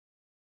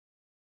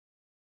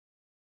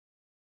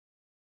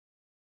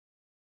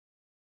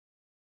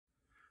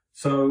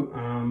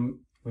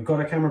We've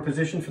got a camera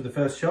position for the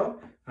first shot.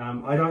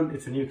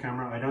 It's a new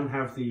camera. I don't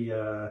have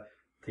the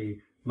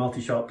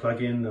multi-shot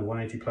plugin, the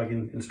 180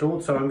 plugin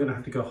installed, so I'm going to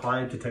have to go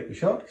hide to take the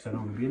shot because I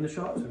don't want to be in the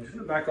shot. So I'm just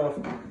going to back off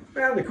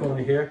around the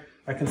corner here.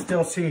 I can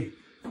still see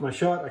my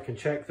shot. I can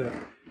check that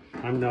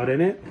I'm not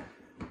in it.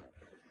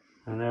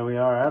 And there we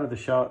are, out of the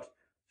shot.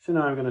 So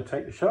now I'm going to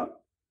take the shot.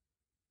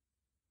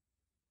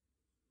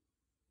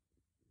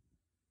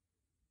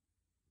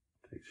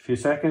 Takes a few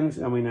seconds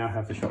and we now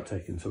have the shot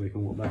taken, so we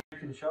can walk back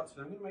in the shot.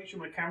 So I'm going to make sure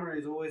my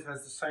camera always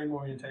has the same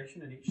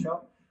orientation in each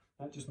shot.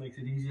 That just makes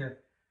it easier.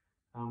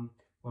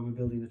 When we're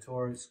building the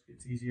tour, it's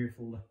easier if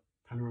all the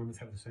panoramas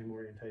have the same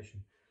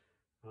orientation.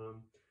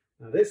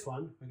 Now this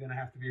one, we're going to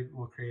have to be a bit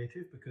more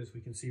creative because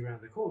we can see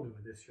around the corner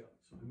with this shot.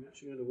 So I'm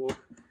actually going to walk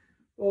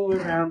all the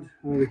way around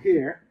over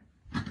here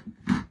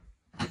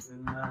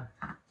and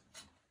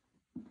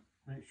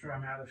make sure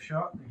I'm out of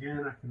shot.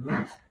 Again, I can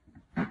look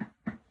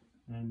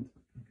and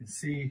you can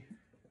see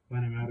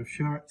when I'm out of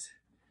shot.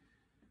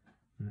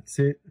 That's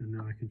it, and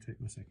now I can take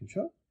my second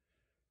shot.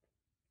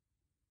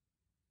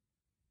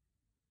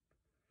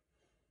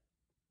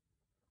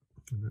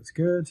 And that's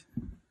good.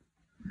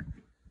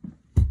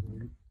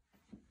 And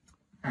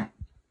there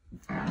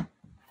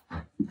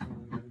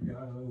we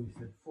go. We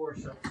said 4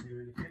 shots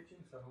here in the kitchen,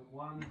 so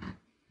 1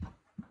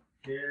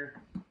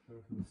 here,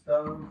 from the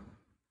stove.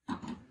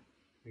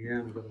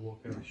 Again, we've got to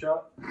walk out the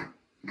shot.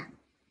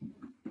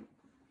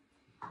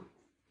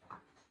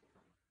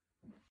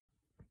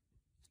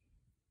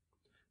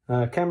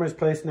 Camera's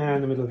placed now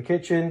in the middle of the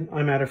kitchen.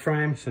 I'm out of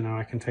frame, so now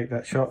I can take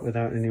that shot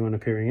without anyone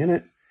appearing in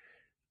it.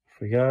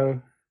 Off we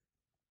go.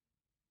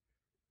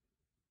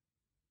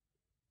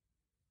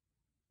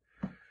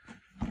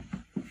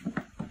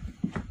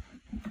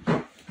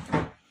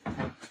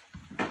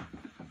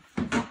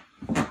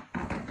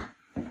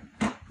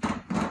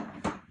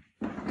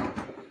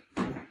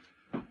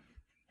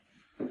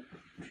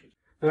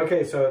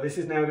 Okay, so this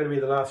is now going to be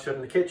the last shot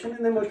in the kitchen,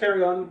 and then we'll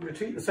carry on,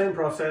 repeat the same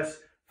process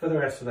for the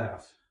rest of the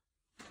house.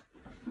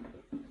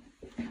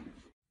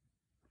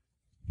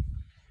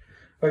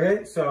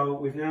 Okay, so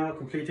we've now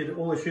completed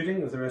all the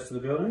shooting of the rest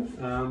of the building.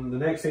 The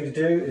next thing to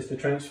do is to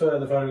transfer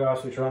the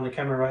photographs which are on the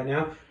camera right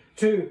now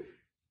to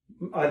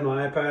either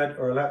my iPad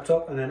or a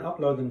laptop and then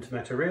upload them to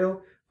Metareal,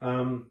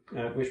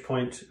 at which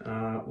point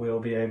we'll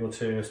be able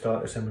to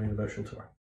start assembling the virtual tour.